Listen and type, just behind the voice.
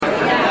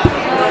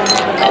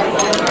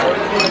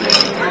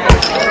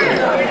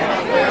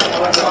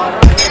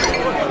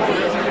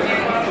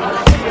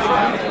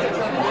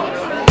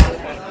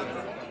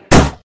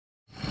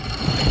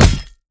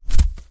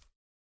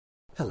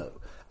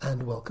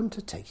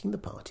Taking the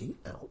Party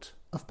Out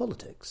of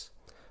Politics.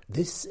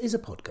 This is a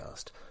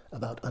podcast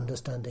about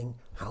understanding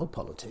how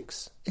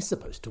politics is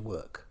supposed to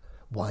work,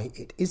 why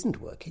it isn't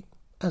working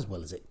as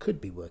well as it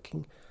could be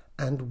working,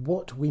 and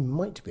what we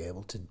might be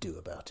able to do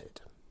about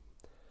it.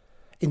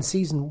 In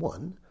Season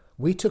 1,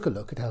 we took a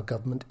look at how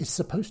government is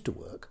supposed to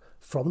work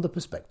from the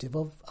perspective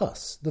of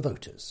us, the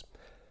voters.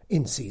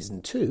 In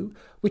Season 2,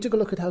 we took a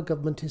look at how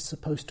government is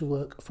supposed to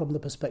work from the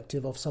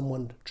perspective of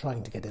someone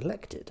trying to get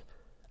elected,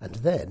 and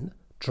then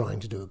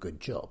trying to do a good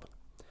job.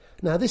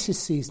 Now, this is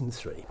Season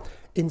 3.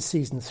 In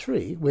Season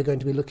 3, we're going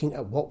to be looking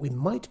at what we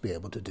might be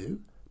able to do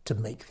to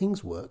make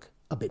things work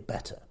a bit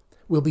better.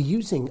 We'll be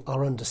using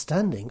our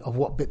understanding of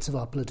what bits of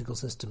our political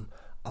system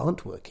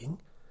aren't working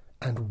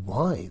and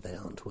why they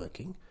aren't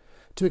working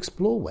to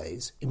explore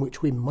ways in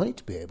which we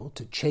might be able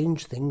to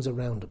change things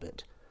around a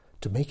bit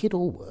to make it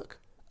all work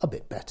a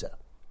bit better.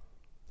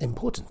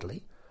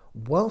 Importantly,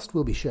 whilst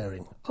we'll be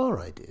sharing our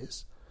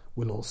ideas,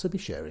 we'll also be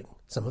sharing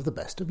some of the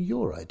best of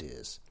your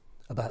ideas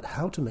about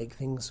how to make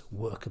things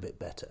work a bit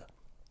better.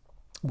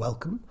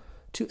 Welcome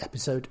to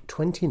episode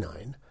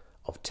 29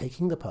 of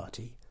Taking the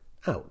Party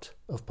Out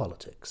of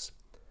Politics.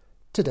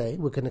 Today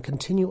we're going to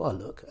continue our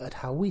look at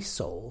how we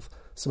solve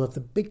some of the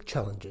big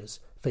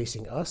challenges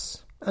facing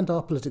us and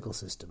our political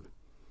system.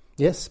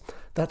 Yes,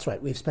 that's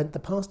right, we've spent the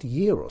past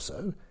year or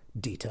so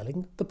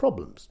detailing the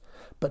problems.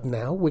 But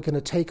now we're going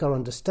to take our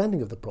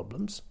understanding of the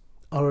problems,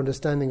 our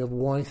understanding of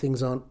why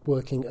things aren't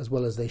working as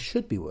well as they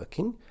should be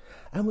working,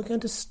 and we're going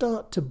to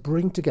start to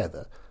bring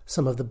together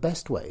some of the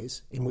best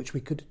ways in which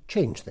we could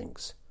change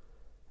things.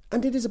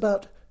 And it is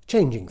about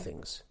changing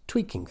things,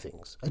 tweaking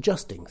things,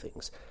 adjusting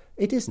things.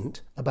 It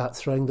isn't about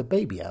throwing the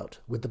baby out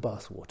with the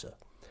bathwater.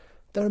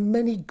 There are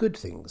many good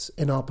things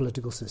in our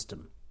political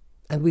system,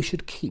 and we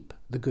should keep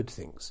the good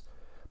things.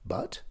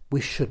 But we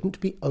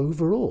shouldn't be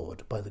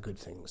overawed by the good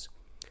things.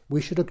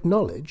 We should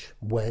acknowledge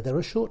where there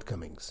are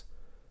shortcomings,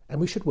 and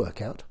we should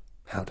work out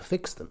how to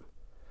fix them.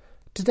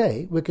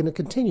 Today, we're going to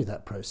continue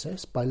that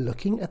process by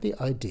looking at the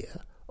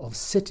idea of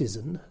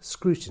citizen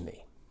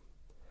scrutiny.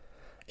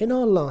 In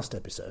our last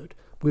episode,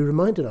 we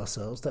reminded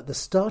ourselves that the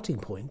starting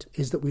point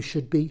is that we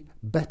should be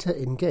better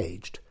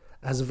engaged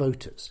as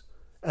voters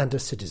and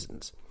as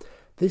citizens.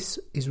 This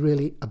is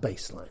really a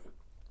baseline.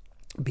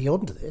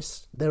 Beyond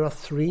this, there are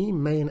three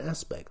main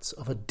aspects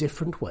of a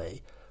different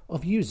way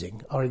of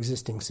using our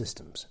existing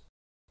systems.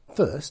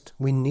 First,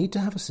 we need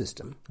to have a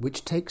system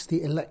which takes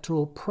the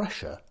electoral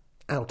pressure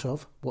out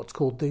of what's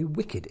called the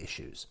wicked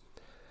issues,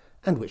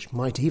 and which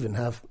might even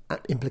have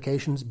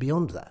implications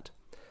beyond that.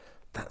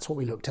 That's what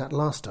we looked at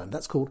last time.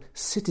 That's called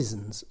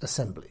citizens'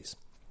 assemblies.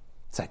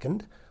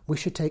 Second, we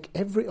should take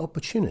every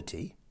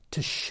opportunity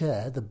to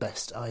share the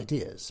best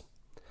ideas.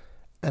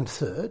 And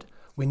third,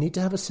 we need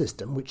to have a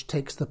system which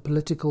takes the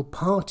political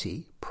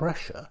party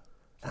pressure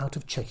out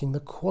of checking the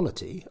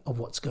quality of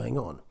what's going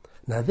on.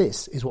 Now,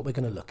 this is what we're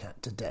going to look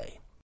at today.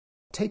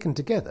 Taken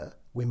together,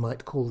 we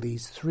might call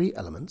these three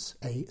elements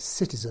a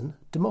citizen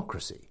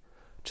democracy,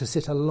 to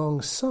sit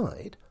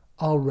alongside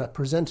our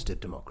representative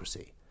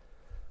democracy.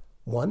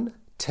 1,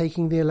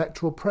 taking the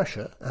electoral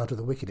pressure out of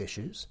the wicked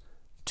issues.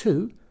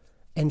 2,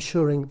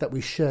 ensuring that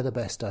we share the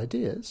best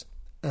ideas.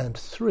 And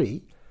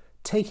 3,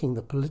 taking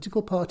the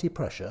political party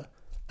pressure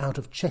out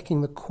of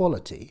checking the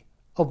quality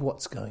of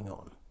what's going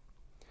on.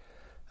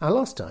 Now,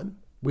 last time,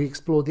 we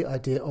explored the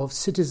idea of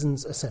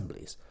citizens'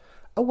 assemblies,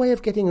 a way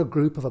of getting a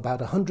group of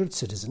about 100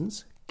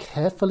 citizens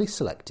carefully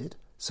selected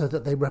so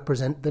that they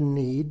represent the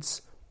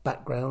needs,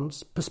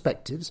 backgrounds,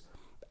 perspectives,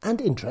 and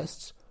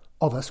interests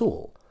of us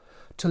all,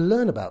 to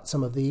learn about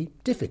some of the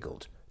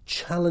difficult,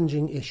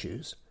 challenging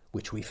issues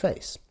which we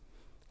face.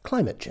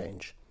 Climate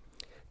change,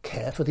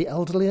 care for the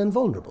elderly and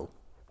vulnerable,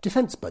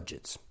 defence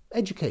budgets,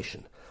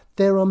 education.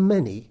 There are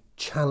many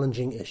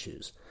challenging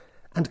issues,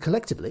 and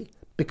collectively,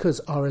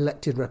 because our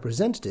elected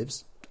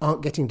representatives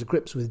aren't getting to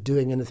grips with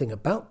doing anything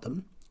about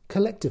them,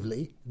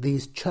 collectively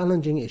these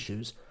challenging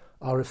issues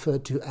are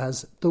referred to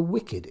as the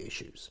wicked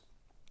issues.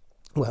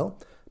 Well,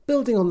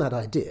 building on that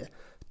idea,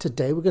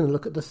 today we're going to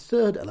look at the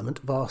third element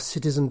of our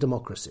citizen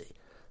democracy,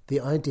 the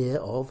idea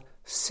of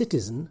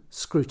citizen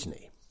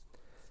scrutiny.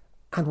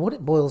 And what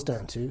it boils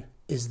down to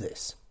is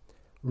this: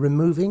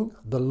 removing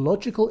the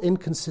logical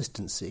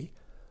inconsistency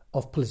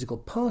of political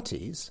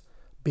parties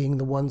being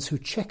the ones who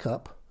check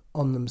up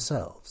on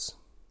themselves.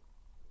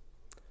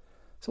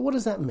 So what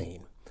does that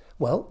mean?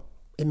 Well,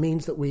 it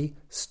means that we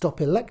stop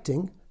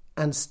electing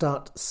and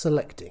start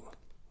selecting.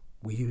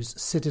 We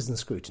use citizen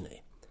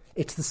scrutiny.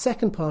 It's the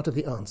second part of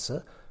the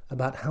answer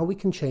about how we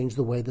can change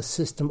the way the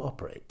system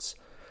operates.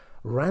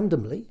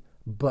 Randomly,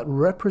 but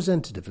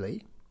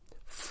representatively,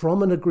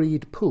 from an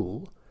agreed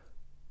pool,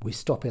 we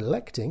stop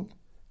electing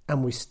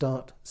and we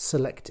start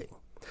selecting.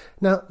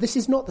 Now, this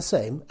is not the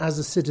same as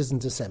a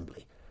citizens'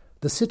 assembly.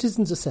 The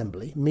citizens'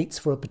 assembly meets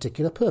for a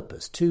particular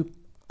purpose, to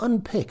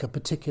unpick a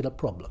particular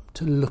problem,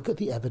 to look at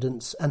the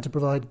evidence and to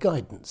provide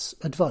guidance,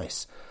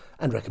 advice,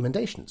 and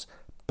recommendations,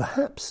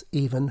 perhaps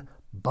even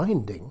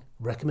binding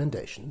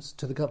recommendations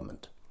to the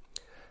government.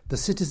 The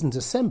citizens'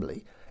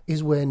 assembly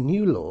is where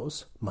new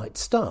laws might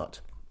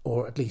start,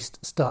 or at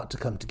least start to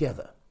come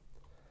together.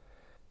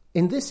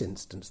 In this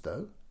instance,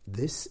 though,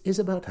 this is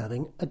about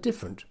having a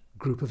different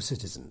group of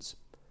citizens.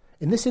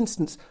 In this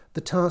instance,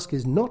 the task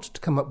is not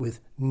to come up with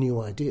new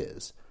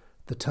ideas.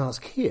 The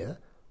task here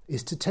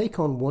is to take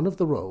on one of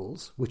the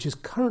roles which is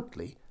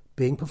currently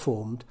being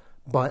performed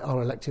by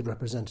our elected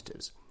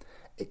representatives,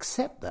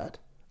 except that,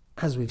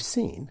 as we've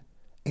seen,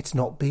 it's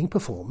not being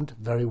performed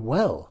very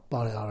well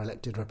by our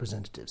elected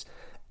representatives,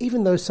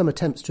 even though some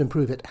attempts to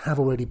improve it have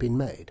already been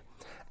made.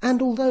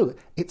 And although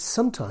it's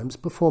sometimes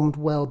performed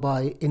well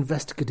by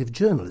investigative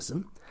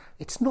journalism,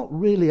 it's not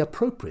really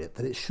appropriate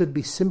that it should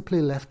be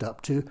simply left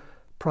up to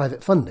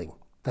private funding,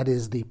 that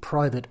is, the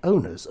private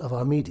owners of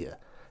our media.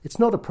 It's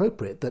not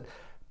appropriate that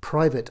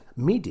private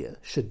media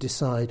should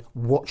decide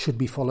what should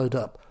be followed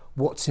up,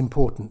 what's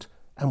important,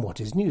 and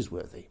what is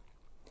newsworthy.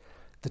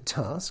 The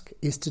task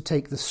is to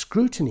take the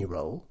scrutiny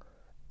role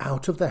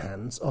out of the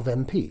hands of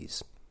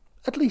MPs,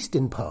 at least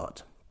in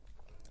part.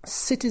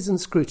 Citizen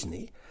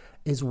scrutiny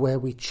is where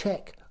we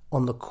check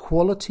on the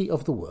quality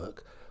of the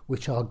work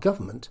which our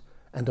government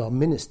and our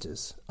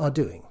ministers are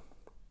doing.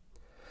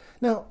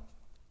 Now,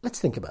 let's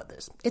think about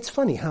this. It's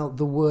funny how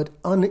the word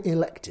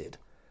unelected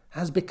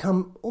has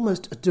become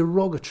almost a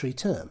derogatory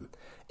term.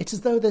 It's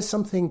as though there's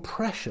something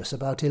precious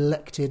about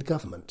elected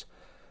government.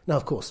 Now,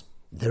 of course,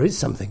 there is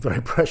something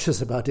very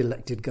precious about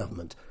elected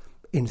government,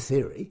 in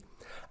theory,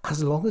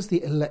 as long as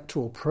the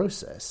electoral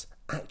process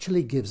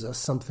actually gives us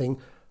something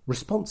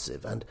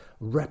responsive and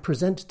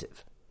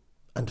representative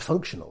and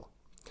functional.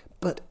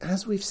 But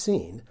as we've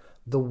seen,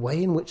 the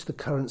way in which the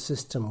current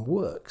system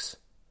works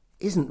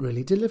isn't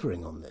really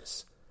delivering on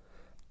this.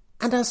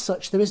 And as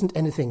such, there isn't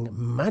anything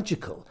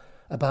magical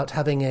about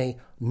having a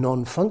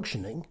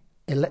non-functioning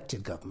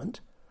elected government.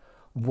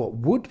 What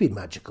would be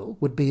magical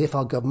would be if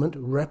our government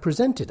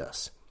represented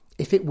us,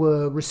 if it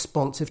were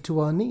responsive to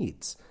our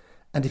needs,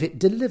 and if it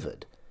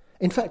delivered.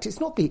 In fact, it's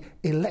not the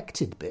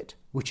elected bit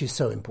which is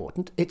so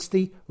important, it's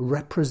the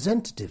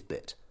representative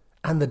bit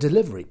and the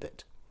delivery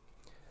bit.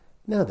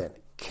 Now then,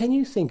 can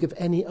you think of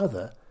any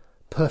other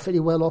perfectly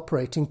well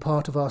operating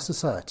part of our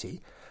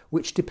society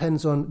which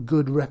depends on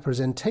good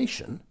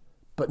representation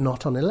but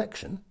not on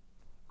election?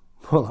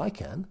 Well, I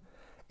can.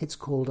 It's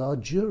called our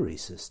jury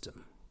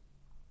system.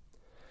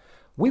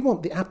 We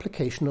want the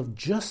application of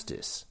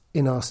justice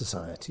in our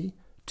society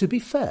to be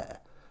fair,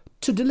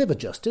 to deliver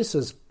justice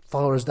as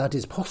far as that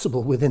is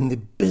possible within the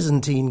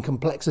Byzantine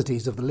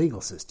complexities of the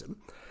legal system,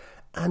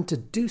 and to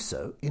do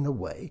so in a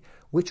way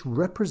which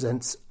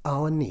represents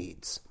our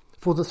needs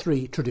for the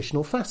three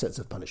traditional facets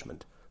of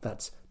punishment.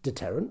 That's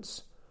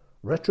deterrence,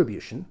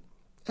 retribution,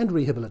 and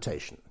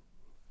rehabilitation.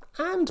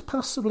 And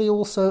possibly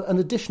also an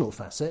additional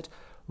facet,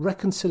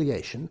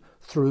 reconciliation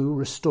through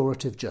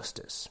restorative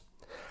justice.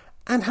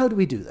 And how do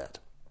we do that?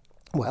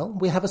 Well,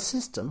 we have a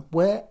system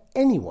where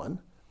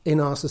anyone in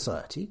our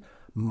society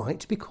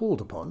might be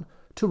called upon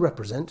to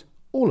represent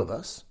all of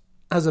us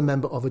as a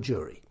member of a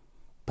jury,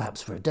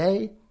 perhaps for a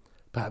day,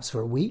 perhaps for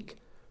a week,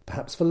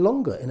 perhaps for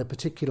longer in a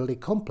particularly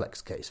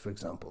complex case, for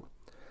example.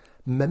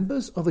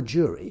 Members of a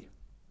jury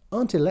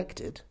aren't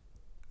elected,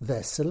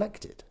 they're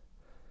selected.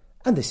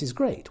 And this is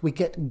great. We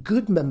get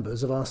good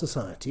members of our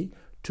society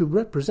to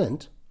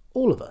represent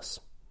all of us.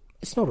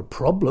 It's not a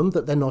problem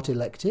that they're not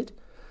elected.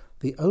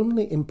 The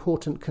only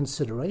important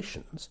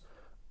considerations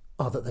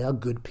are that they are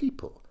good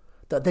people,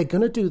 that they're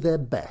going to do their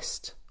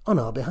best on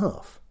our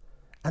behalf,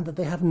 and that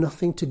they have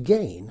nothing to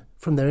gain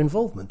from their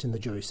involvement in the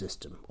jury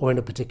system or in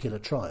a particular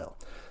trial.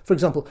 For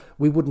example,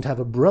 we wouldn't have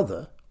a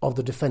brother of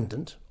the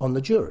defendant on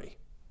the jury,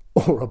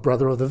 or a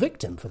brother of the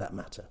victim for that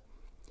matter.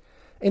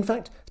 In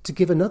fact, to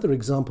give another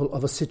example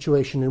of a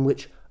situation in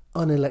which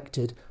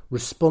unelected,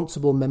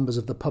 responsible members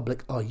of the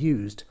public are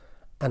used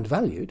and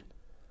valued,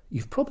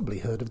 you've probably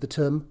heard of the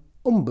term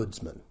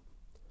ombudsman.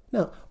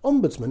 Now,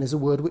 ombudsman is a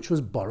word which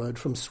was borrowed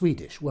from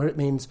Swedish, where it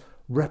means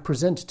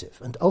representative,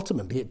 and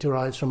ultimately it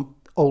derives from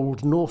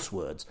Old Norse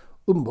words,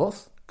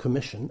 umboth,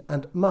 commission,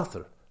 and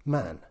mathur,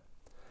 man.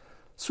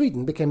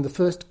 Sweden became the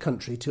first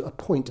country to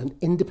appoint an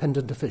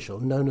independent official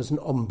known as an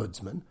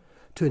ombudsman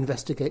to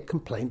investigate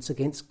complaints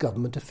against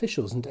government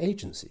officials and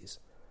agencies.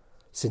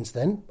 Since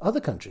then, other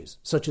countries,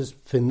 such as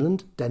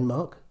Finland,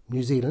 Denmark,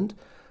 New Zealand,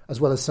 as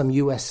well as some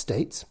US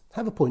states,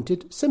 have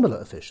appointed similar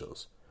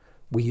officials.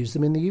 We use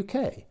them in the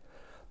UK.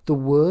 The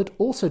word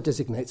also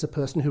designates a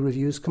person who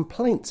reviews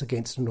complaints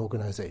against an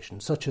organisation,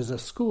 such as a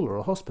school or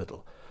a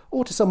hospital,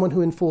 or to someone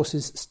who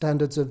enforces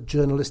standards of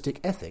journalistic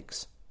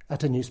ethics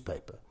at a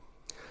newspaper.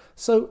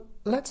 So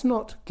let's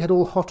not get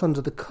all hot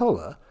under the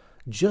collar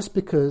just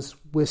because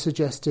we're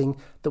suggesting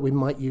that we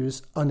might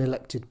use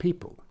unelected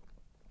people.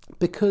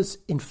 Because,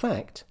 in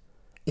fact,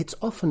 it's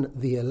often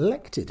the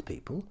elected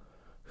people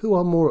who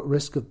are more at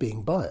risk of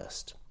being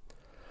biased.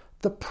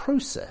 The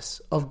process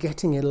of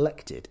getting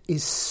elected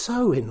is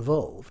so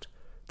involved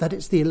that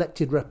it's the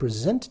elected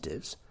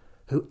representatives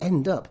who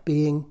end up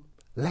being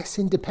less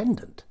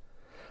independent.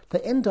 They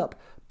end up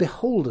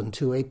beholden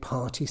to a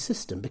party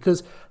system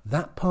because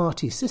that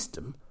party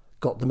system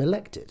got them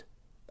elected.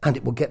 and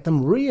it will get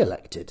them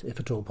re-elected, if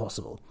at all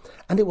possible,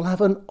 and it will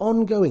have an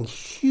ongoing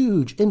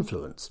huge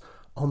influence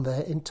on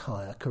their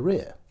entire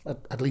career,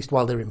 at least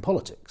while they're in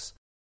politics.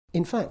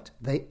 In fact,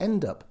 they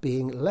end up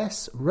being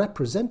less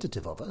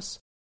representative of us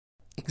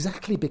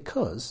exactly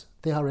because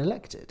they are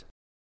elected.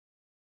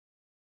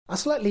 A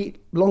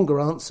slightly longer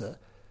answer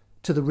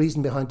to the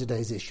reason behind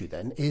today's issue,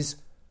 then, is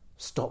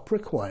stop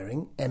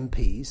requiring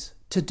MPs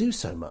to do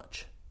so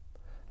much.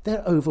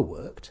 They're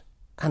overworked,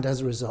 and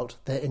as a result,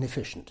 they're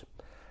inefficient.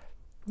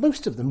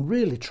 Most of them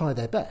really try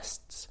their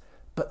bests,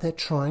 but they're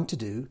trying to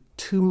do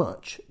too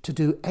much to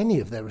do any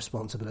of their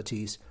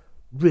responsibilities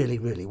really,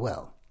 really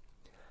well.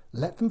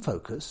 Let them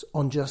focus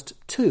on just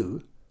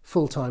 2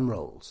 full-time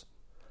roles: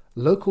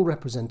 local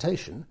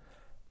representation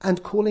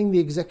and calling the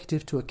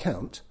executive to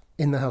account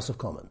in the House of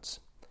Commons.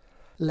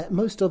 Let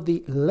most of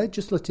the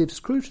legislative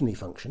scrutiny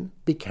function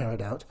be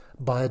carried out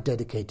by a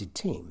dedicated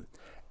team,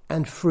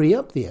 and free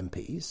up the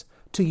MPs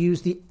to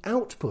use the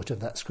output of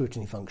that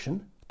scrutiny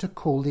function to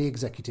call the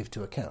executive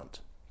to account.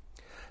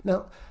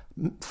 Now,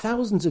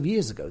 thousands of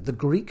years ago, the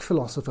Greek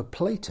philosopher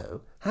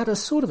Plato had a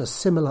sort of a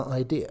similar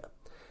idea.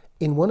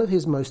 In one of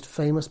his most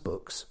famous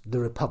books, The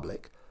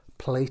Republic,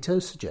 Plato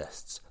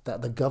suggests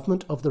that the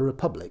government of the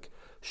Republic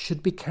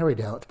should be carried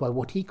out by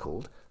what he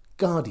called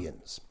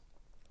guardians.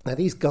 Now,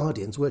 these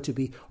guardians were to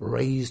be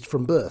raised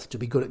from birth to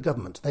be good at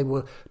government. They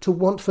were to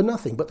want for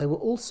nothing, but they were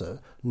also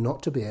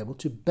not to be able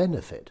to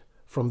benefit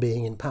from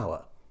being in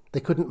power. They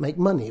couldn't make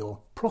money or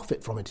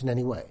profit from it in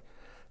any way.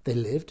 They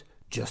lived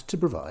just to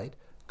provide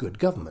good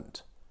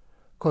government.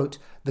 Quote,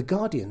 "The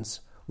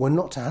guardians were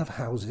not to have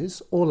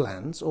houses or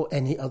lands or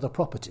any other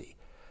property.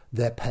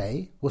 Their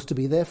pay was to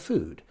be their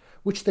food,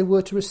 which they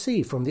were to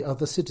receive from the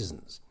other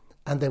citizens,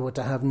 and they were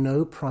to have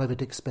no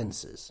private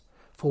expenses,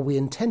 for we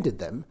intended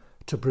them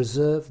to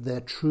preserve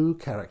their true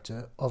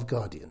character of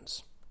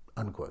guardians."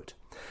 Unquote.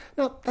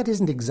 Now, that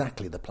isn't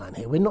exactly the plan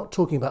here. We're not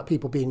talking about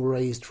people being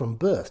raised from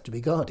birth to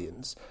be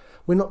guardians.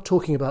 We're not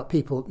talking about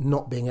people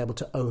not being able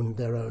to own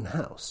their own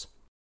house.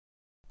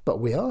 But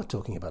we are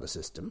talking about a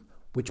system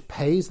which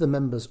pays the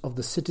members of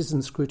the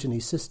citizen scrutiny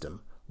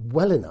system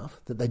well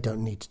enough that they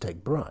don't need to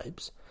take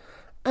bribes,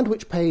 and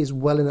which pays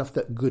well enough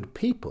that good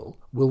people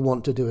will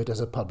want to do it as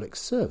a public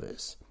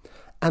service,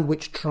 and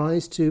which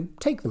tries to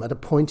take them at a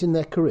point in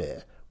their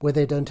career where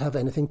they don't have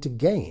anything to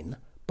gain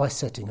by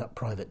setting up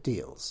private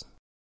deals.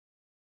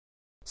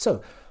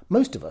 So,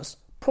 most of us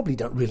probably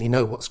don't really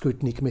know what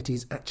scrutiny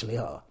committees actually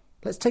are.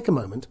 Let's take a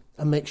moment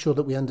and make sure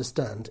that we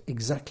understand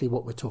exactly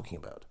what we're talking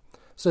about.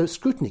 So,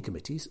 scrutiny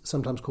committees,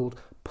 sometimes called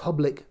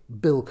public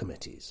bill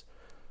committees.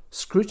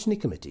 Scrutiny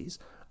committees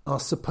are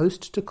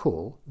supposed to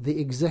call the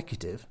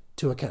executive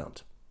to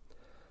account.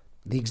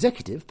 The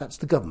executive, that's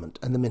the government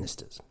and the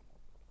ministers.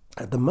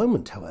 At the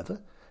moment,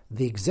 however,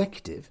 the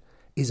executive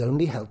is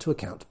only held to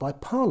account by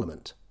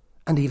Parliament,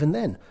 and even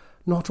then,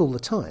 not all the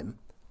time,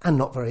 and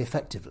not very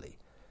effectively.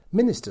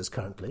 Ministers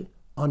currently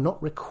are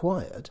not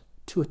required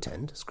to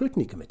attend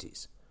scrutiny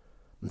committees.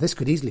 This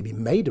could easily be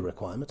made a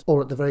requirement,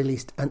 or at the very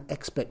least an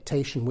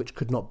expectation which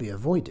could not be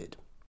avoided.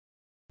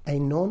 A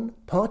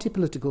non-party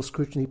political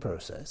scrutiny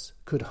process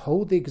could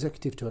hold the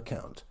executive to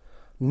account,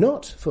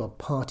 not for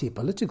party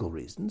political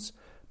reasons,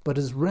 but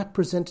as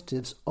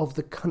representatives of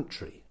the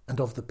country and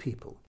of the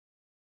people.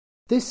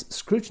 This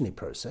scrutiny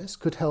process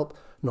could help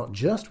not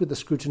just with the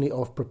scrutiny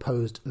of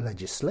proposed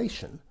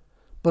legislation,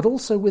 but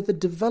also with the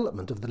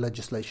development of the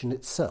legislation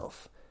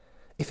itself.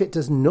 If it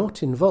does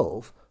not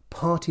involve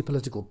party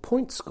political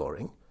point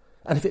scoring,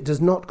 and if it does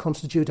not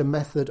constitute a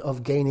method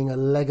of gaining a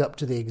leg up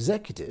to the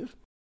executive,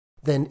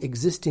 then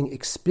existing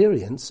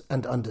experience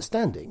and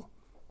understanding,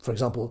 for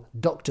example,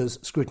 doctors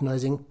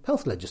scrutinising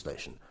health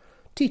legislation,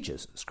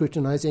 teachers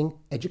scrutinising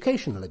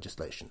education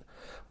legislation,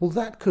 well,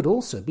 that could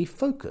also be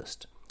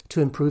focused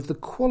to improve the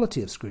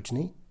quality of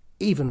scrutiny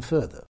even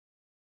further.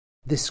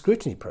 This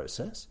scrutiny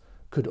process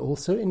could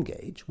also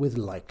engage with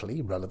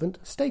likely relevant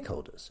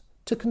stakeholders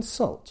to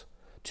consult,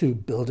 to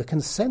build a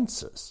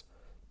consensus,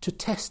 to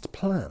test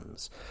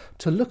plans,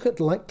 to look at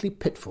likely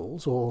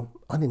pitfalls or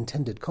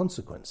unintended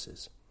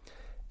consequences.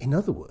 In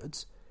other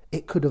words,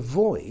 it could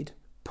avoid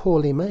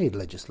poorly made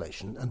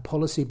legislation and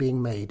policy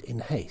being made in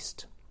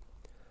haste.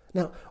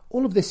 Now,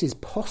 all of this is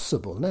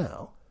possible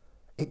now.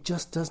 It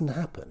just doesn't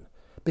happen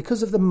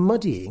because of the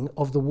muddying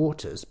of the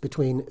waters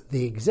between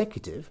the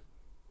executive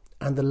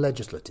and the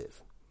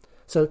legislative.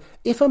 So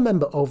if a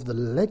member of the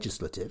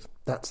legislative,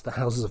 that's the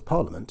Houses of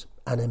Parliament,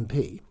 an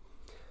MP,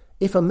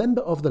 if a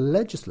member of the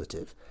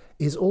legislative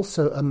is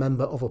also a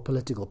member of a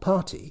political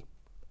party,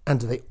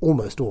 and they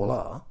almost all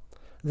are,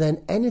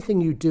 then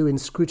anything you do in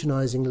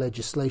scrutinising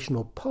legislation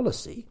or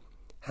policy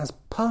has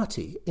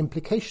party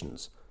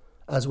implications,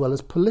 as well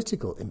as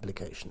political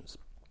implications.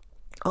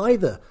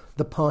 Either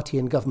the party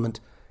in government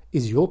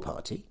is your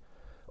party,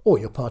 or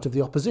you're part of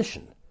the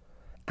opposition.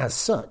 As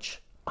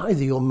such,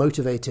 either you're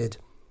motivated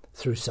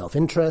through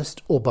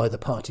self-interest or by the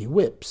party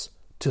whips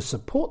to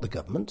support the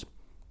government,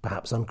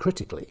 perhaps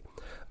uncritically,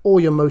 or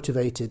you're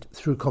motivated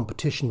through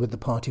competition with the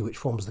party which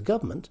forms the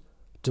government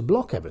to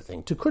block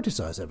everything, to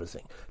criticise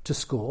everything, to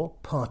score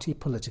party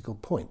political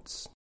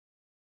points.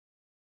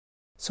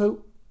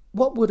 So,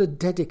 what would a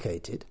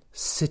dedicated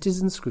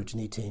citizen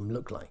scrutiny team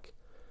look like?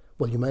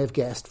 Well, you may have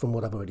guessed from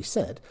what I've already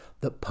said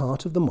that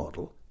part of the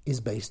model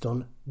is based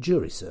on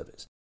jury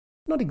service.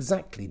 Not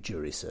exactly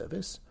jury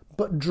service,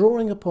 but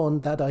drawing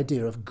upon that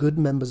idea of good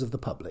members of the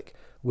public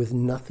with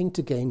nothing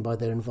to gain by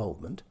their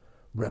involvement,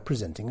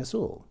 representing us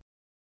all.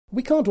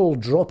 We can't all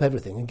drop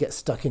everything and get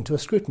stuck into a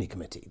scrutiny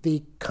committee.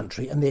 The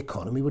country and the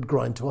economy would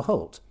grind to a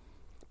halt.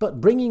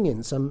 But bringing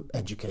in some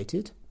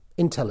educated,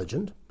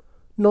 intelligent,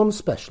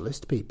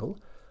 non-specialist people,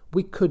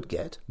 we could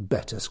get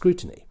better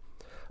scrutiny.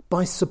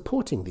 By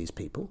supporting these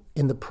people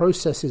in the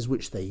processes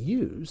which they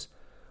use,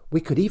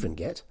 we could even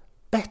get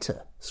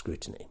better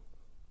scrutiny.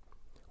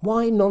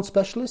 Why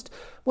non-specialist?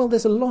 Well,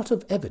 there's a lot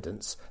of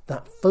evidence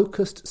that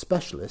focused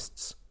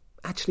specialists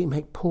actually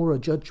make poorer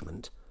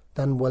judgment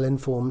than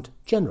well-informed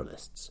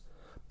generalists,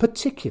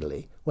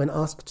 particularly when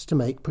asked to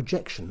make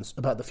projections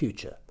about the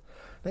future.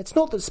 Now, it's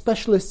not that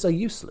specialists are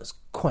useless,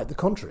 quite the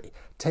contrary.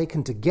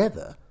 Taken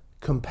together,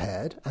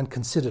 compared and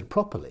considered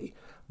properly,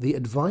 the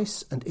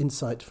advice and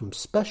insight from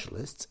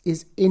specialists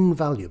is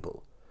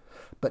invaluable.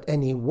 But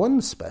any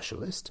one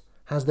specialist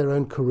has their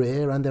own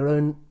career and their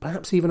own,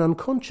 perhaps even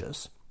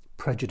unconscious,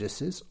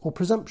 prejudices or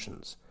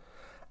presumptions.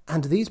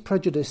 And these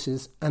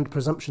prejudices and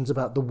presumptions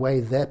about the way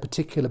their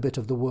particular bit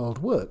of the world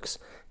works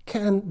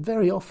can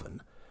very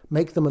often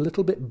make them a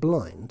little bit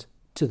blind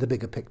to the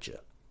bigger picture.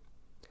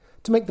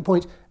 To make the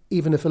point,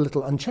 even if a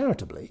little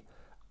uncharitably,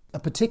 a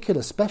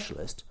particular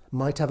specialist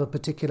might have a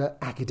particular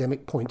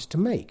academic point to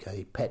make,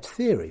 a pet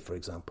theory, for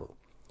example.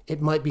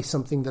 It might be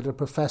something that a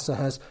professor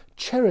has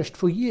cherished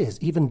for years,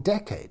 even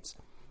decades.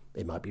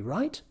 It might be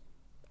right,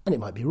 and it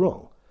might be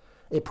wrong.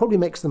 It probably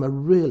makes them a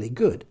really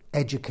good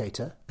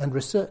educator and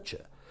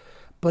researcher,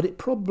 but it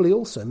probably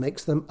also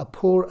makes them a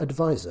poor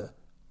advisor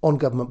on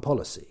government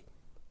policy.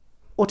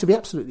 Or to be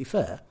absolutely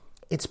fair,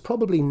 it's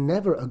probably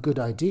never a good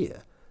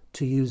idea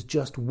to use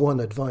just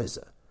one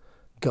advisor.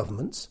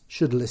 Governments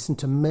should listen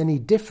to many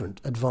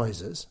different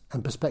advisors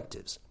and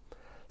perspectives.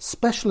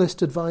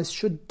 Specialist advice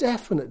should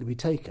definitely be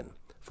taken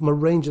from a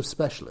range of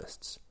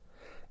specialists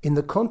in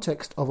the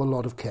context of a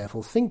lot of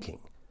careful thinking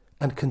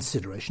and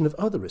consideration of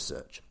other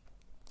research.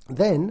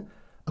 Then,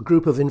 a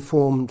group of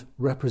informed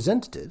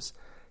representatives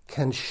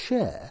can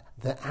share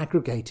their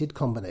aggregated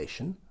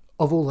combination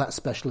of all that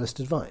specialist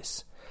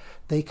advice.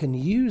 They can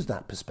use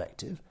that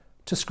perspective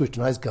to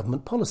scrutinise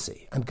government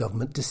policy and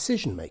government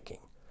decision-making.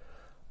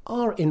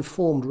 Our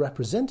informed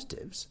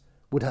representatives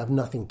would have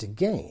nothing to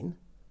gain.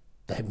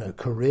 They have no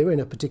career in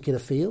a particular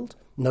field,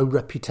 no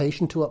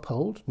reputation to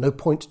uphold, no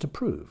point to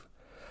prove.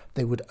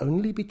 They would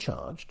only be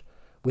charged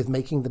with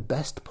making the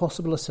best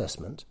possible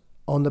assessment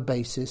on the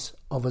basis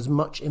of as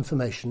much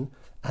information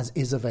as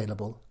is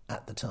available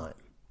at the time.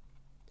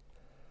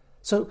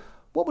 So,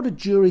 what would a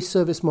jury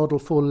service model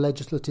for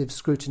legislative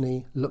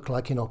scrutiny look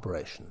like in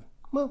operation?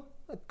 Well,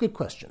 a good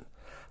question.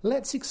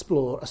 Let's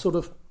explore a sort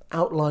of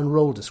outline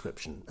role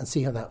description and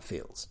see how that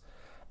feels.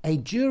 A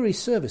jury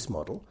service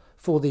model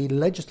for the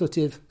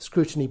legislative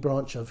scrutiny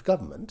branch of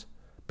government,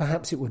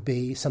 perhaps it would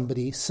be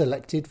somebody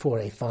selected for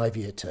a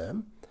 5-year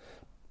term,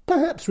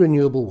 perhaps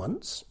renewable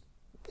once.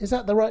 Is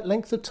that the right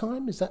length of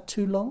time? Is that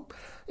too long?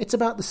 It's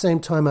about the same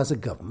time as a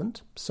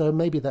government, so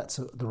maybe that's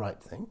the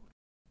right thing.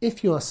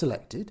 If you are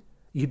selected,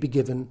 you'd be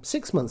given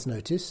 6 months'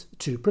 notice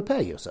to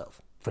prepare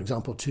yourself, for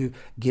example, to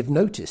give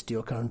notice to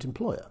your current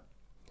employer.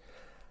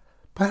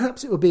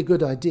 Perhaps it would be a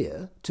good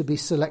idea to be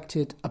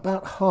selected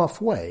about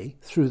halfway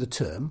through the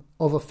term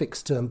of a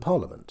fixed-term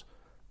parliament.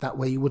 That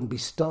way you wouldn't be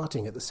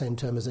starting at the same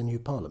term as a new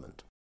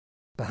parliament.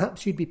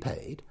 Perhaps you'd be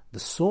paid the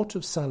sort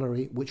of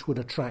salary which would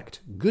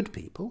attract good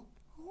people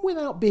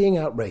without being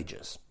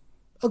outrageous.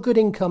 A good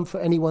income for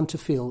anyone to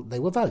feel they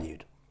were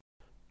valued.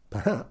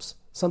 Perhaps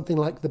something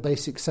like the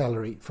basic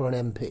salary for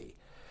an MP,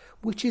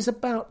 which is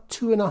about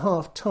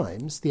 2.5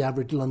 times the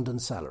average London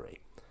salary,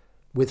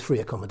 with free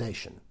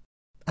accommodation.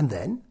 And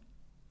then,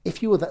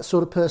 if you were that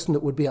sort of person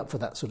that would be up for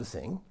that sort of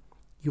thing,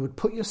 you would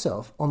put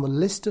yourself on the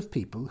list of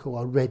people who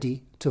are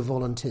ready to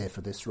volunteer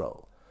for this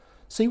role.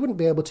 So you wouldn't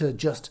be able to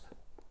just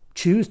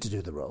choose to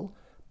do the role,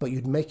 but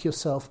you'd make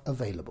yourself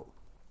available.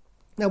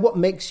 Now, what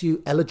makes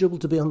you eligible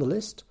to be on the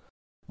list?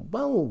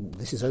 Well,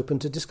 this is open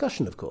to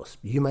discussion, of course.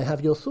 You may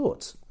have your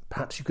thoughts.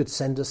 Perhaps you could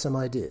send us some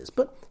ideas.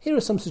 But here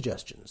are some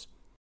suggestions.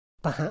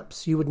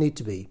 Perhaps you would need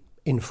to be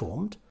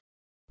informed,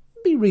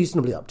 be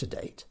reasonably up to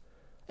date.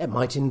 It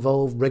might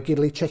involve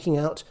regularly checking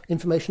out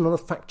information on a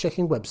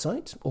fact-checking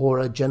website or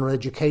a general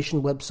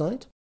education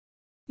website.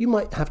 You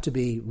might have to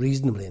be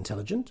reasonably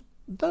intelligent,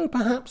 though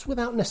perhaps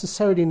without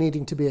necessarily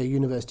needing to be a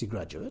university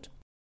graduate.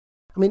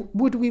 I mean,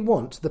 would we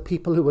want the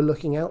people who are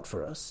looking out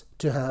for us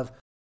to have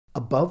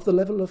above the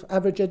level of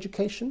average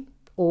education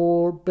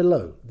or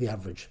below the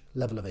average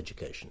level of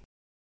education?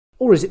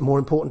 Or is it more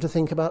important to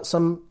think about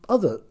some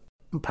other,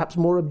 perhaps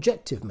more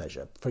objective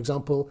measure, for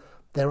example,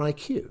 their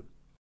IQ?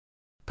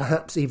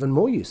 Perhaps even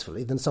more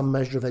usefully than some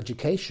measure of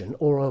education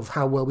or of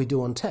how well we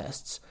do on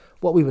tests,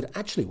 what we would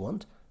actually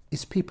want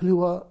is people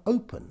who are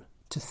open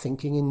to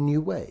thinking in new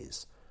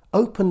ways,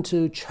 open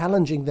to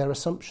challenging their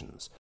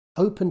assumptions,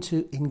 open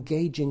to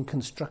engaging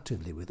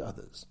constructively with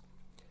others.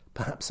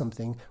 Perhaps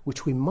something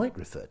which we might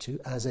refer to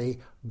as a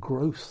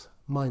growth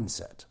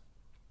mindset.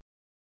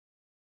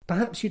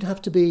 Perhaps you'd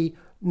have to be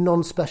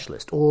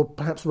non-specialist, or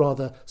perhaps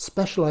rather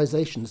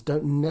specialisations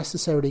don't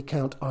necessarily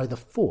count either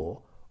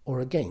for or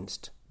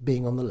against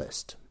being on the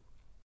list.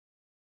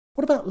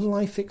 What about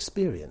life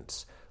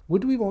experience?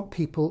 Would we want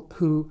people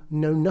who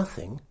know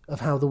nothing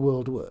of how the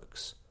world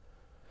works?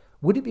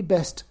 Would it be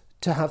best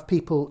to have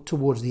people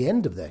towards the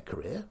end of their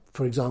career,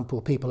 for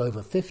example, people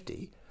over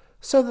 50,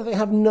 so that they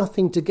have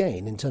nothing to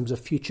gain in terms of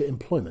future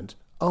employment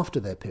after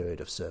their period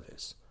of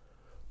service?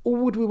 Or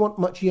would we want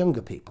much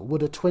younger people?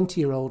 Would a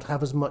 20-year-old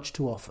have as much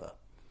to offer?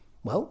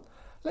 Well,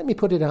 let me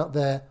put it out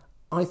there.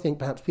 I think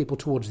perhaps people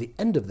towards the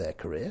end of their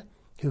career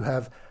who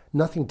have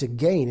nothing to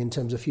gain in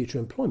terms of future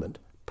employment,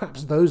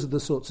 perhaps those are the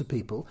sorts of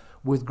people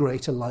with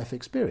greater life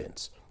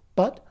experience.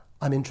 But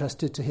I'm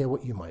interested to hear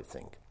what you might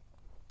think.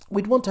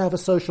 We'd want to have a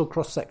social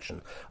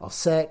cross-section of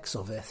sex,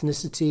 of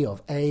ethnicity,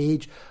 of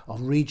age,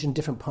 of region,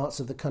 different parts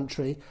of the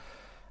country.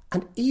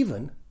 And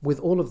even with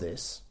all of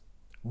this,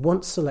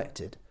 once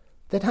selected,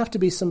 there'd have to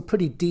be some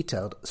pretty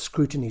detailed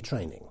scrutiny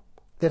training.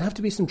 There'd have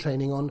to be some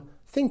training on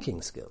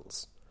thinking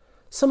skills.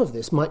 Some of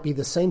this might be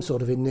the same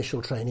sort of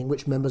initial training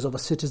which members of a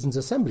citizens'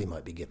 assembly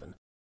might be given,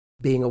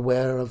 being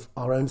aware of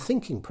our own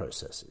thinking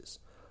processes,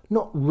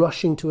 not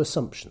rushing to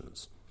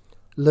assumptions,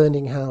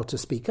 learning how to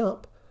speak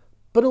up,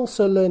 but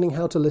also learning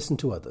how to listen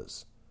to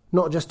others,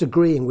 not just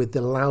agreeing with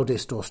the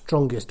loudest or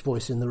strongest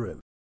voice in the room,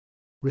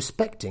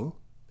 respecting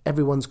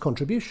everyone's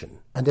contribution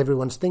and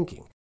everyone's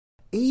thinking,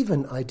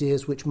 even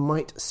ideas which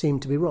might seem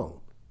to be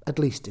wrong, at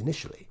least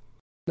initially.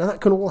 Now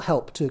that can all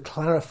help to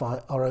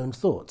clarify our own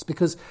thoughts,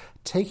 because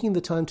taking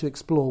the time to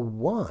explore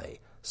why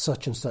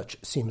such and such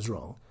seems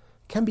wrong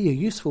can be a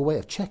useful way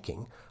of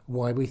checking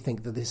why we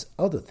think that this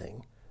other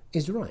thing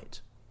is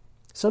right.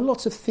 So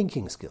lots of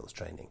thinking skills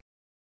training.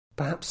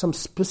 Perhaps some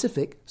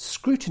specific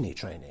scrutiny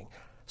training,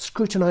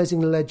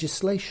 scrutinising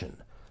legislation,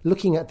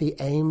 looking at the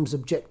aims,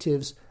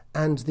 objectives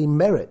and the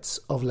merits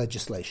of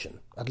legislation,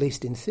 at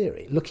least in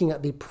theory, looking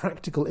at the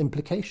practical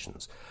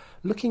implications,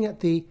 looking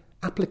at the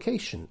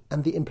application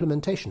and the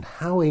implementation,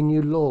 how a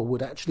new law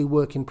would actually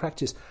work in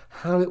practice,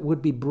 how it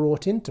would be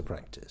brought into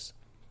practice.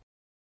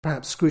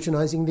 Perhaps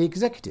scrutinising the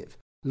executive,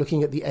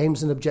 looking at the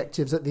aims and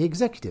objectives that the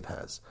executive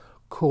has,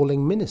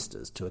 calling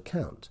ministers to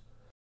account.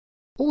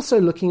 Also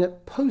looking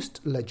at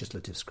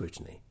post-legislative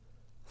scrutiny,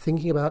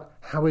 thinking about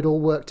how it all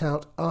worked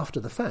out after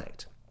the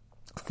fact,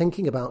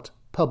 thinking about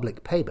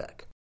public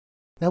payback.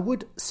 Now,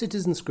 would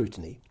citizen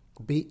scrutiny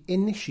be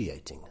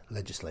initiating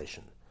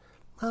legislation?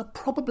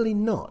 Probably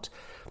not.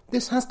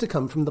 This has to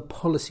come from the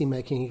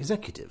policy-making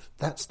executive.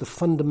 That's the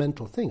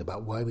fundamental thing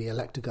about why we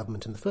elect a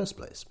government in the first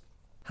place.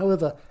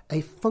 However,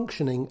 a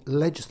functioning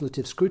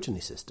legislative scrutiny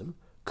system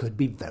could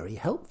be very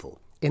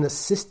helpful in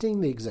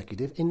assisting the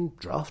executive in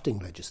drafting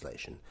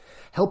legislation,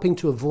 helping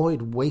to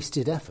avoid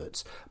wasted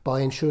efforts by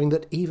ensuring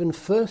that even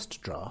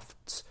first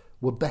drafts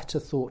were better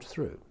thought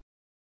through.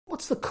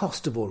 What's the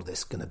cost of all of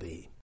this going to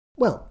be?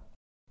 Well,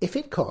 if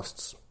it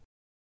costs,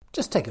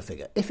 just take a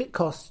figure, if it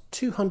costs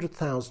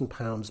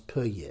 £200,000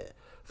 per year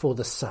for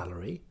the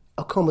salary,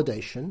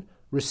 accommodation,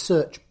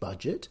 research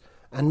budget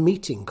and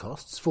meeting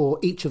costs for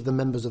each of the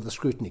members of the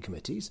scrutiny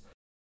committees,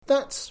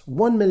 that's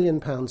 £1 million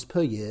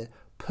per year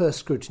per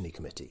scrutiny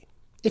committee,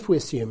 if we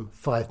assume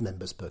 5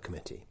 members per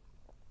committee.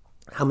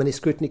 How many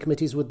scrutiny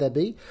committees would there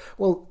be?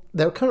 Well,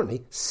 there are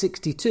currently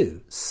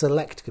 62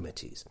 select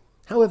committees.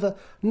 However,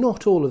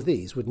 not all of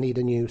these would need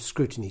a new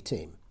scrutiny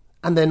team,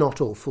 and they're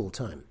not all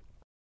full-time.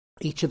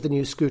 Each of the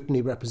new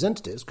scrutiny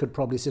representatives could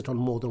probably sit on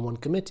more than one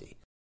committee.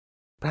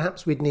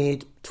 Perhaps we'd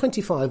need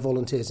 25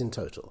 volunteers in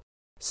total.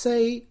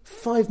 Say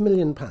 £5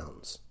 million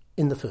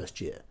in the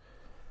first year.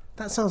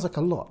 That sounds like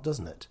a lot,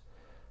 doesn't it?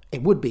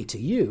 It would be to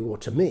you or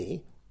to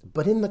me,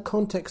 but in the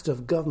context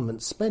of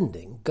government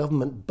spending,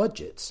 government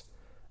budgets,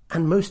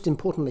 and most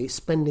importantly,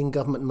 spending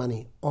government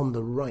money on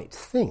the right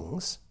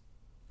things,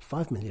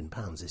 £5 million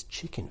is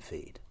chicken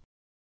feed.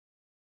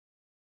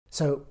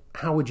 So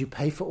how would you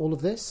pay for all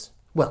of this?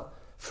 Well,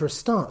 for a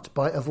start,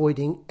 by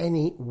avoiding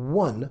any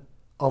one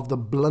of the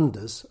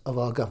blunders of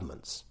our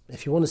governments.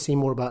 If you want to see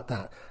more about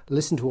that,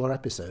 listen to our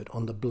episode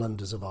on the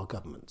blunders of our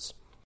governments.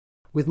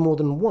 With more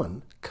than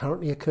one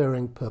currently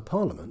occurring per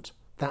Parliament,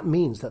 that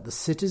means that the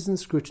citizen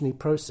scrutiny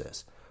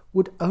process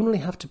would only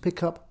have to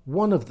pick up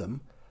one of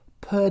them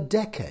per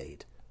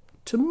decade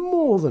to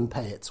more than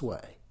pay its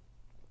way.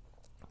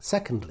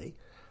 Secondly,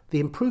 the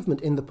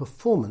improvement in the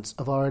performance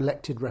of our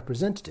elected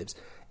representatives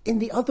in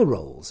the other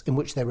roles in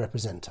which they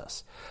represent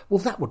us. Well,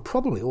 that would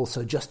probably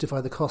also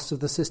justify the costs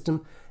of the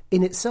system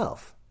in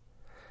itself.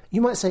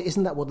 You might say,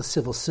 isn't that what the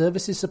civil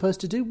service is supposed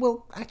to do?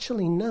 Well,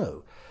 actually,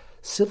 no.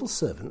 Civil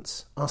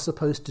servants are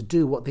supposed to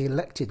do what the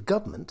elected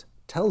government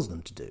tells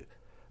them to do.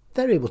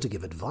 They're able to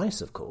give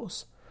advice, of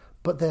course,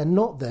 but they're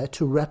not there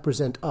to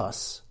represent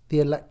us,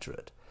 the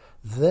electorate.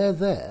 They're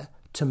there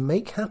to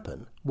make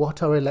happen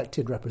what our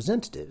elected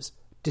representatives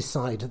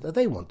decide that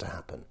they want to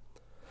happen.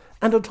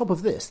 And on top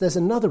of this, there's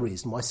another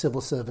reason why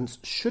civil servants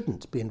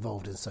shouldn't be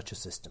involved in such a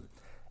system.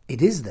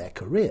 It is their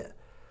career.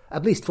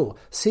 At least for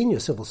senior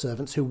civil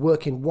servants who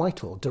work in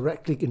Whitehall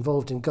directly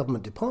involved in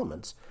government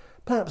departments,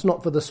 perhaps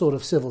not for the sort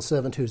of civil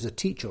servant who's a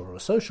teacher or a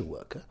social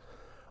worker.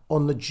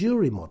 On the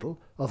jury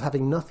model of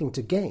having nothing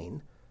to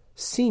gain,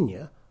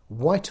 senior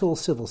Whitehall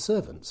civil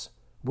servants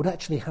would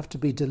actually have to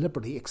be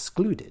deliberately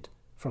excluded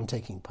from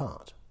taking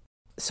part.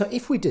 So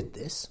if we did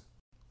this,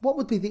 what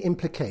would be the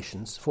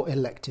implications for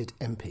elected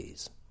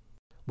MPs?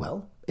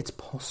 Well, it's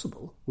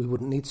possible we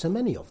wouldn't need so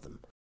many of them.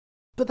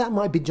 But that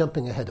might be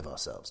jumping ahead of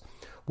ourselves.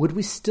 Would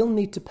we still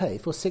need to pay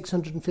for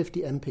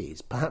 650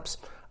 MPs? Perhaps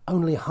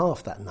only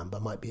half that number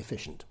might be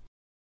efficient.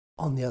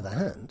 On the other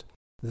hand,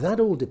 that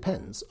all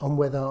depends on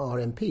whether our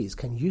MPs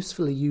can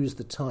usefully use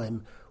the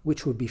time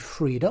which would be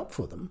freed up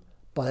for them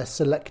by a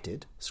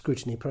selected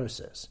scrutiny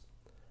process.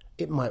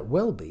 It might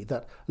well be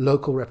that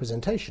local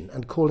representation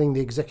and calling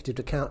the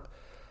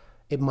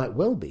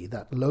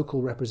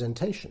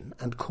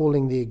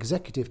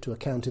executive to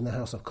account in the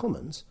House of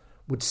Commons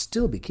would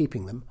still be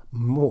keeping them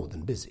more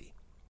than busy.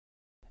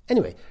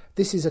 Anyway,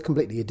 this is a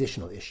completely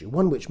additional issue,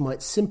 one which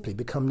might simply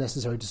become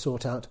necessary to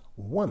sort out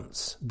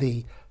once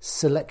the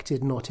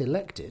selected not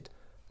elected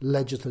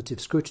legislative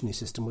scrutiny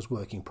system was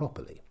working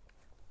properly.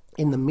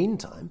 In the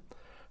meantime,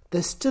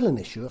 there's still an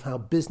issue of how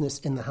business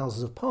in the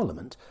Houses of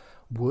Parliament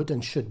would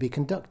and should be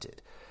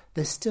conducted.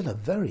 There's still a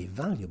very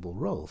valuable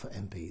role for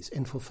MPs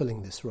in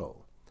fulfilling this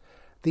role.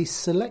 These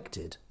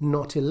selected,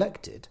 not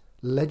elected,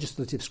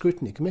 legislative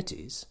scrutiny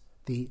committees,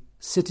 the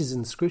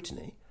citizen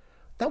scrutiny,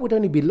 that would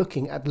only be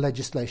looking at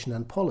legislation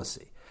and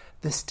policy.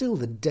 There's still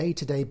the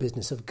day-to-day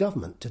business of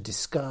government to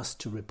discuss,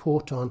 to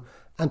report on,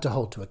 and to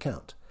hold to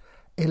account.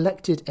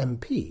 Elected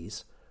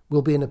MPs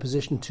will be in a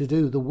position to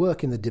do the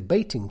work in the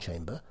debating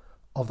chamber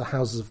of the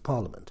Houses of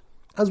Parliament,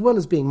 as well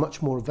as being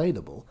much more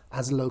available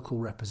as local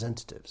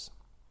representatives.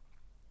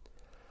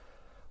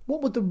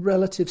 What would the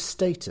relative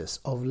status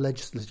of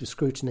legislative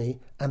scrutiny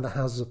and the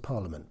Houses of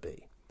Parliament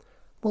be?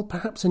 Well,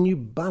 perhaps a new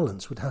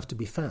balance would have to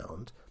be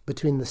found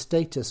between the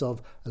status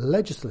of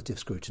legislative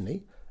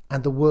scrutiny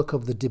and the work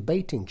of the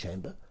debating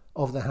chamber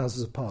of the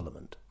Houses of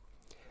Parliament.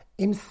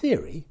 In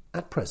theory,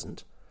 at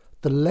present,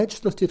 the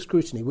legislative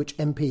scrutiny which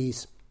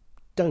MPs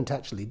don't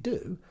actually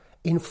do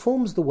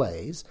informs the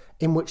ways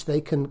in which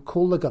they can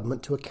call the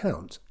government to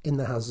account in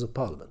the Houses of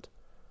Parliament.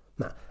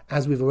 Now,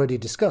 as we've already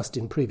discussed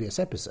in previous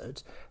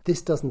episodes,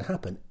 this doesn't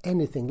happen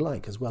anything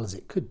like as well as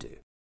it could do.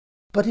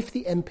 But if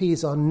the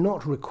MPs are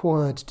not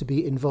required to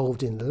be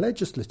involved in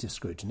legislative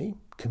scrutiny,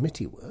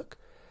 committee work,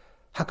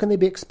 how can they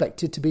be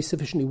expected to be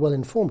sufficiently well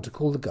informed to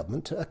call the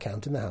government to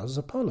account in the Houses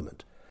of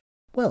Parliament?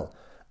 Well,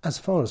 as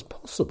far as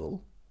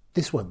possible,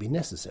 this won't be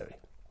necessary.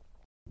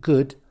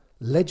 Good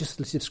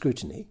legislative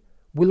scrutiny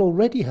will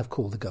already have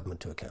called the government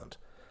to account,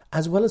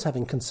 as well as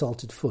having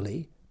consulted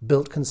fully,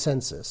 built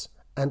consensus,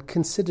 and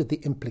considered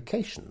the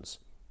implications,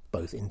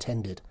 both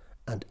intended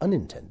and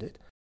unintended,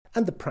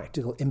 and the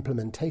practical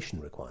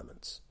implementation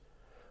requirements.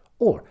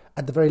 Or,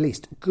 at the very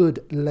least,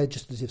 good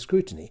legislative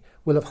scrutiny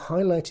will have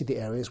highlighted the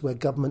areas where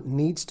government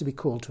needs to be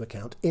called to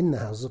account in the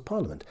Houses of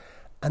Parliament,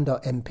 and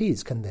our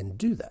MPs can then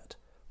do that,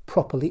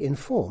 properly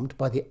informed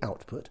by the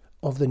output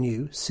of the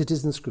new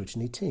citizen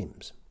scrutiny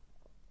teams.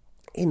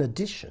 In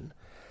addition,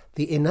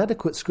 the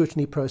inadequate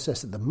scrutiny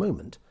process at the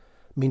moment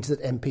means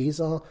that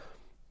MPs are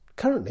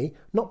currently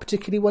not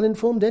particularly well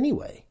informed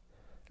anyway.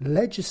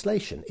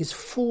 Legislation is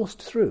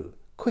forced through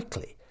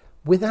quickly,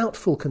 without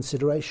full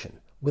consideration,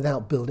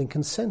 without building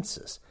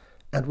consensus,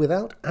 and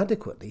without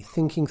adequately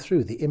thinking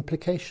through the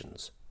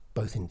implications,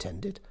 both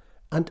intended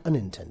and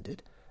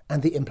unintended,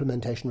 and the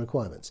implementation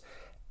requirements.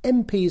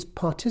 MPs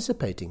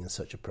participating in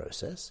such a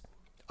process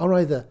are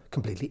either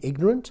completely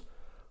ignorant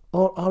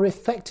or are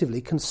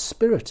effectively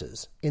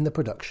conspirators in the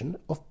production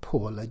of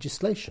poor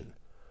legislation,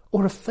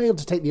 or have failed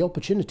to take the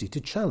opportunity to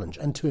challenge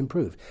and to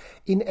improve.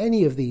 In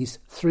any of these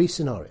three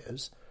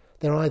scenarios,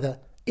 they're either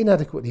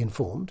inadequately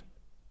informed,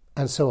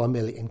 and so are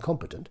merely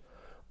incompetent,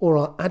 or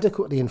are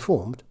adequately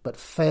informed but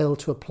fail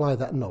to apply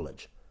that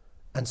knowledge,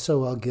 and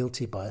so are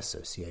guilty by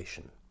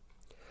association.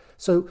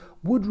 So,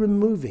 would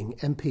removing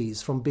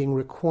MPs from being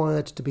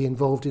required to be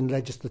involved in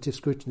legislative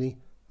scrutiny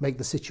make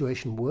the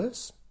situation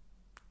worse?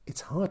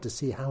 It's hard to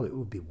see how it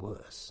would be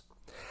worse.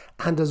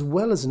 And as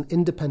well as an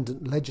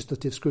independent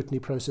legislative scrutiny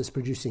process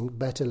producing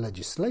better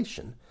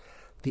legislation,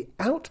 the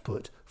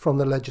output from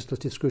the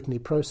legislative scrutiny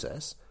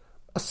process,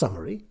 a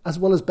summary, as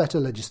well as better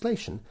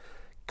legislation,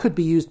 could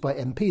be used by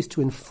MPs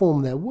to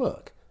inform their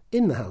work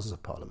in the Houses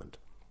of Parliament.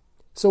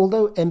 So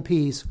although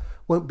MPs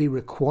won't be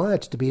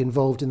required to be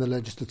involved in the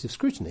legislative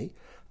scrutiny,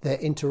 their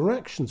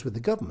interactions with the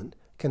government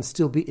can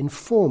still be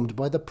informed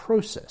by the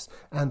process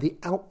and the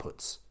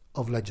outputs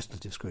of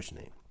legislative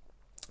scrutiny.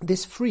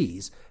 This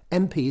frees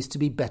MPs to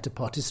be better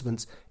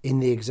participants in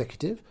the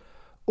executive,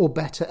 or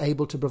better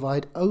able to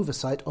provide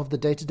oversight of the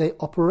day-to-day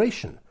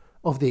operation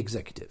of the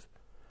executive,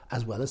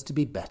 as well as to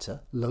be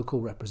better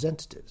local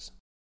representatives.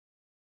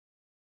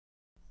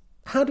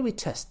 How do we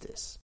test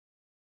this?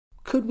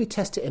 Could we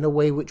test it in a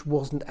way which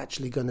wasn't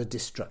actually going to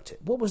destruct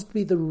it? What would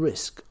be the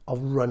risk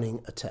of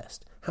running a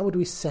test? How would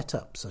we set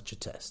up such a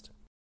test?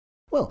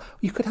 Well,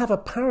 you could have a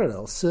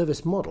parallel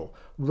service model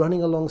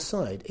running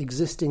alongside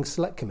existing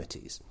select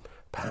committees,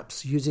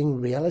 perhaps using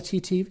reality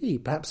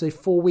TV, perhaps a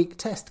 4-week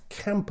test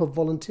camp of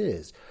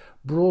volunteers,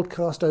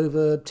 broadcast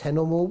over 10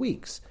 or more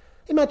weeks.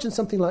 Imagine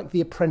something like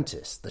The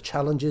Apprentice, the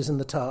challenges and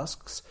the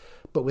tasks,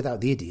 but without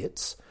the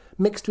idiots,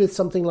 mixed with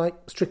something like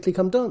Strictly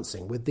Come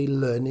Dancing, with the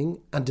learning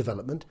and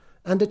development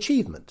and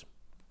achievement,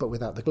 but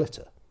without the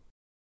glitter.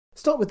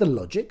 Start with the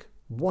logic.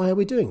 Why are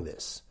we doing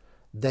this?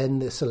 Then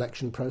the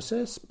selection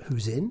process.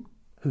 Who's in?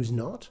 Who's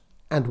not?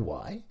 And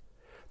why?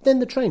 Then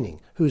the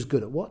training. Who's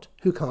good at what?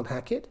 Who can't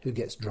hack it? Who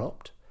gets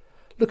dropped?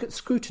 Look at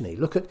scrutiny.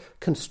 Look at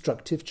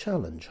constructive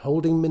challenge,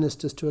 holding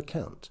ministers to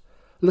account.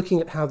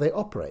 Looking at how they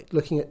operate.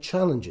 Looking at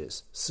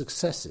challenges,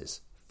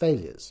 successes,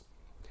 failures.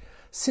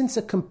 Since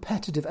a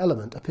competitive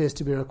element appears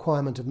to be a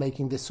requirement of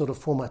making this sort of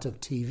format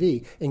of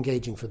TV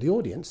engaging for the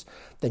audience,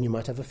 then you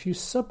might have a few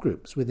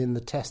subgroups within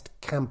the test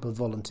camp of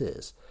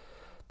volunteers.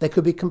 There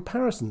could be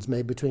comparisons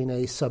made between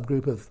a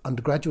subgroup of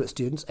undergraduate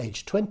students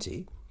aged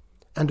 20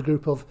 and a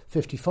group of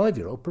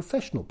 55-year-old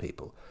professional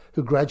people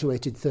who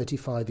graduated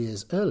 35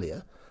 years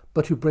earlier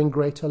but who bring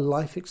greater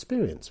life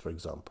experience, for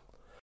example.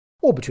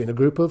 Or between a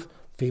group of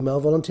female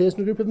volunteers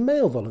and a group of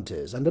male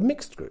volunteers and a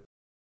mixed group.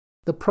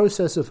 The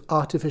process of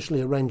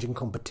artificially arranging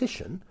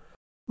competition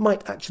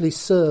might actually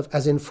serve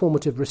as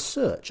informative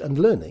research and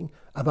learning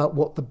about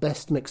what the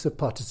best mix of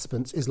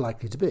participants is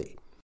likely to be,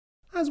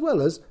 as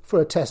well as, for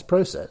a test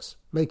process,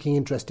 making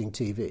interesting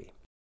TV.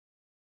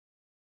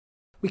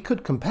 We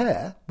could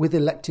compare with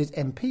elected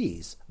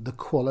MPs the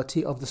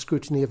quality of the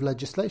scrutiny of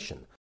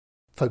legislation,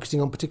 focusing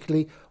on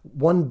particularly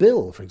one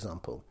bill, for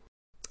example,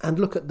 and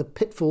look at the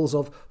pitfalls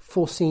of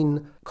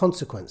foreseen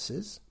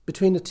consequences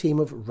between a team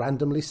of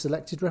randomly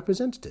selected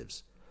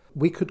representatives.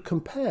 We could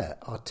compare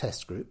our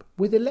test group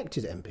with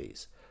elected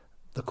MPs,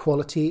 the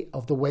quality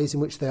of the ways in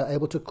which they are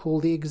able to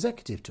call the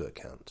executive to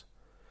account.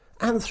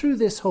 And through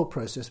this whole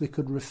process, we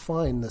could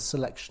refine the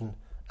selection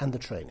and the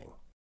training.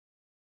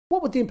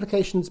 What would the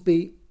implications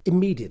be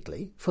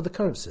immediately for the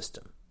current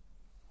system?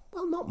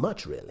 Well, not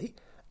much really.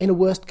 In a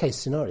worst-case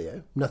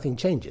scenario, nothing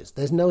changes.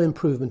 There's no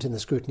improvement in the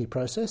scrutiny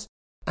process,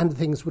 and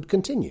things would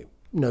continue,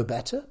 no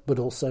better, but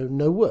also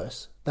no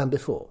worse than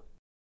before.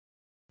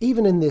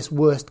 Even in this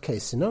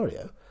worst-case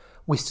scenario,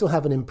 we still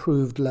have an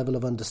improved level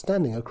of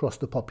understanding across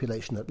the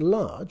population at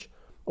large,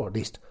 or at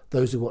least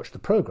those who watch the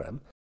programme,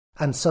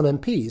 and some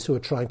MPs who are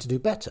trying to do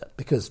better,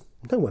 because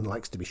no one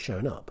likes to be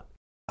shown up.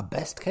 A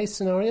best-case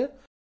scenario,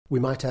 we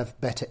might have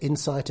better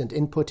insight and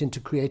input into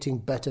creating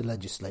better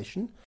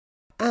legislation,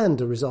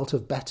 and a result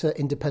of better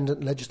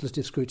independent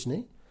legislative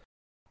scrutiny,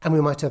 and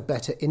we might have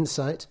better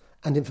insight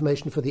and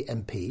information for the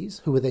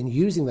MPs, who are then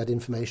using that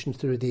information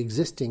through the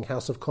existing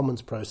House of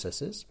Commons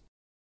processes,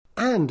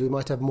 and we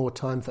might have more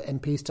time for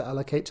MPs to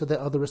allocate to their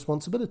other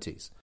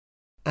responsibilities,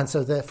 and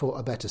so therefore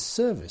a better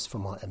service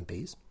from our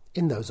MPs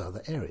in those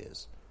other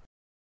areas.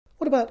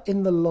 What about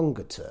in the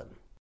longer term?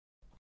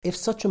 If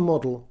such a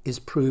model is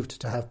proved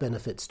to have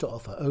benefits to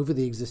offer over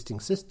the existing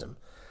system,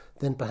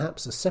 then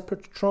perhaps a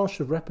separate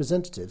tranche of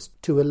representatives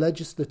to a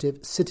legislative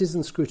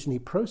citizen scrutiny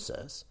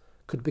process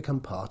could become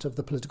part of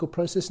the political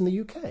process in the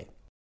UK.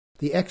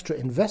 The extra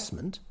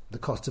investment, the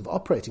cost of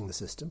operating the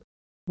system,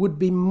 would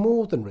be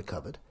more than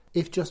recovered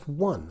if just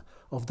one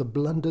of the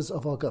blunders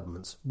of our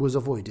governments was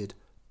avoided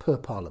per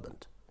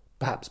parliament,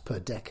 perhaps per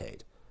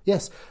decade.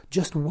 Yes,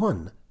 just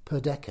one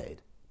per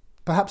decade,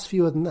 perhaps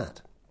fewer than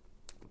that.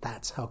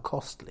 That's how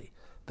costly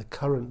the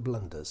current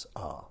blunders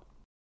are.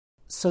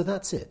 So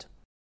that's it.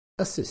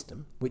 A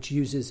system which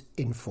uses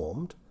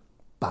informed,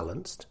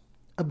 balanced,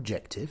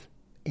 objective,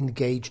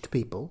 engaged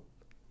people,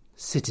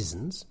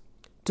 citizens,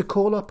 to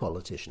call our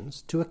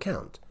politicians to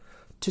account,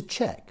 to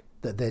check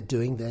that they're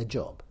doing their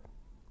job.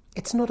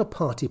 It's not a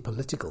party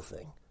political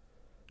thing,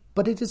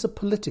 but it is a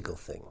political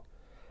thing.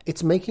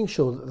 It's making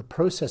sure that the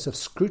process of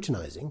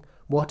scrutinising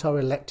what our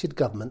elected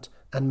government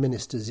and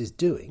ministers is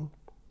doing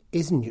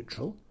is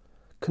neutral,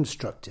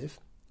 constructive,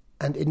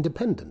 and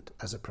independent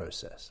as a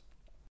process.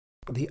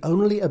 The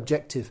only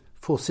objective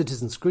for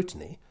citizen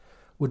scrutiny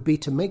would be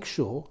to make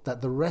sure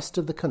that the rest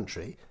of the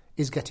country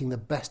is getting the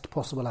best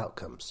possible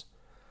outcomes,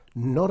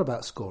 not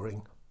about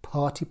scoring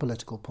party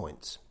political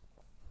points.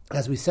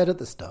 As we said at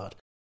the start,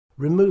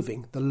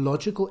 removing the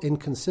logical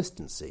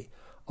inconsistency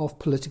of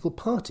political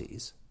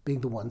parties being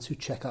the ones who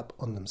check up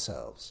on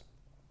themselves.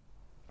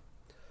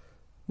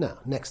 Now,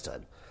 next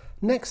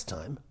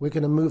time we're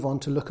going to move on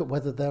to look at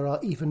whether there are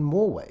even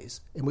more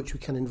ways in which we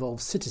can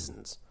involve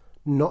citizens,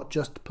 not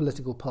just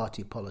political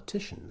party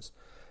politicians,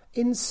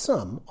 in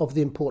some of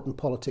the important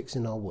politics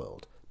in our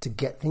world to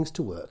get things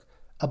to work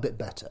a bit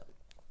better.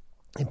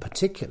 In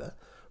particular,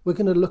 we're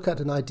going to look at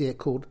an idea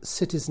called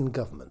citizen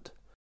government.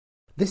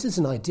 This is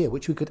an idea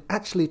which we could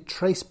actually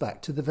trace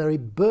back to the very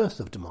birth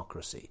of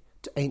democracy,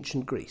 to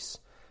ancient Greece,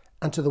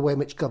 and to the way in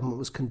which government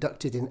was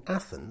conducted in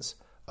Athens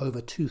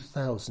over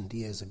 2,000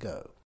 years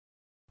ago.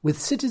 With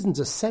citizens'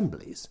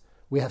 assemblies,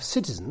 we have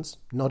citizens,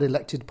 not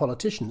elected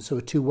politicians who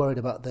are too worried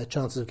about their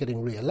chances of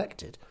getting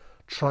re-elected,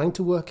 trying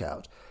to work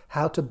out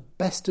how to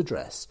best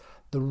address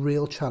the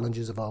real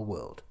challenges of our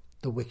world,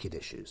 the wicked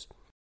issues.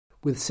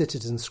 With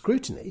citizen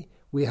scrutiny,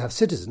 we have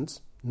citizens,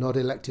 not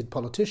elected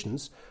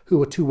politicians,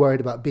 who are too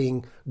worried about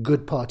being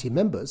good party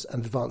members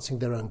and advancing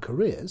their own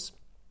careers.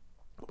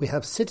 We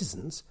have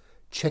citizens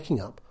checking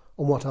up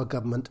on what our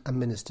government and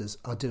ministers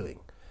are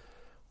doing.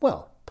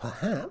 Well,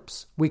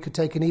 perhaps we could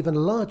take an even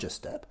larger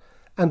step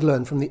and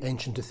learn from the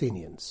ancient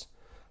Athenians.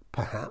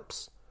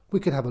 Perhaps we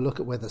could have a look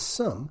at whether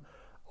some,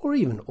 or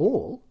even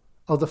all,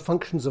 of the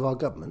functions of our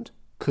government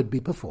could be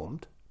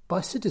performed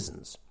by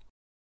citizens.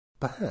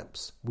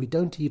 Perhaps we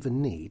don't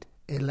even need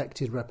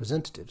elected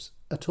representatives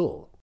at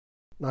all.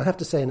 Now, I have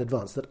to say in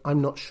advance that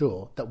I'm not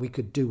sure that we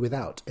could do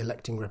without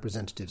electing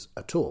representatives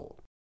at all.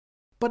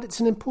 But it's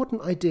an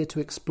important idea to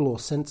explore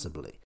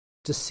sensibly,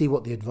 to see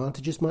what the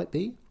advantages might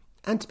be,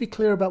 and to be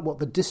clear about what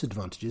the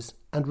disadvantages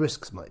and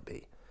risks might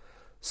be.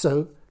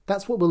 So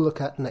that's what we'll look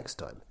at next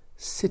time,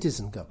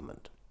 citizen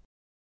government.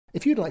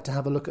 If you'd like to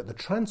have a look at the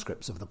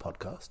transcripts of the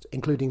podcast,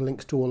 including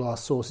links to all our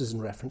sources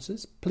and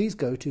references, please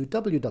go to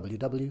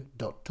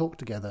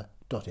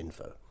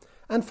www.talktogether.info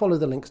and follow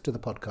the links to the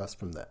podcast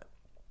from there.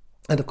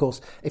 And of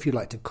course, if you'd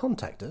like to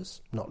contact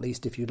us, not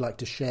least if you'd like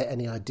to share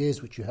any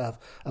ideas which you have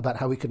about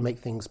how we could make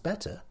things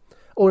better,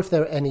 or if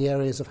there are any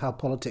areas of how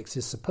politics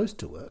is supposed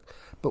to work,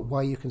 but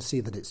why you can see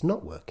that it's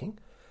not working,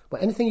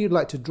 well, anything you'd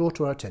like to draw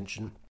to our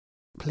attention,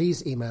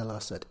 please email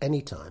us at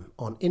any time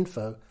on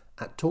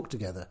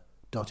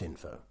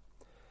info@talktogether.info.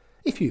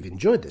 If you've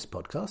enjoyed this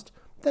podcast,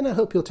 then I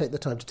hope you'll take the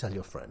time to tell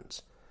your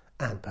friends.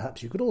 And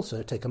perhaps you could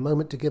also take a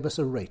moment to give us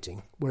a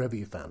rating wherever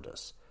you found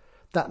us.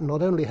 That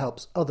not only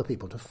helps other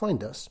people to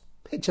find us,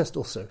 it just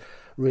also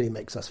really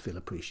makes us feel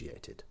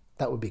appreciated.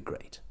 That would be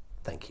great.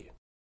 Thank you.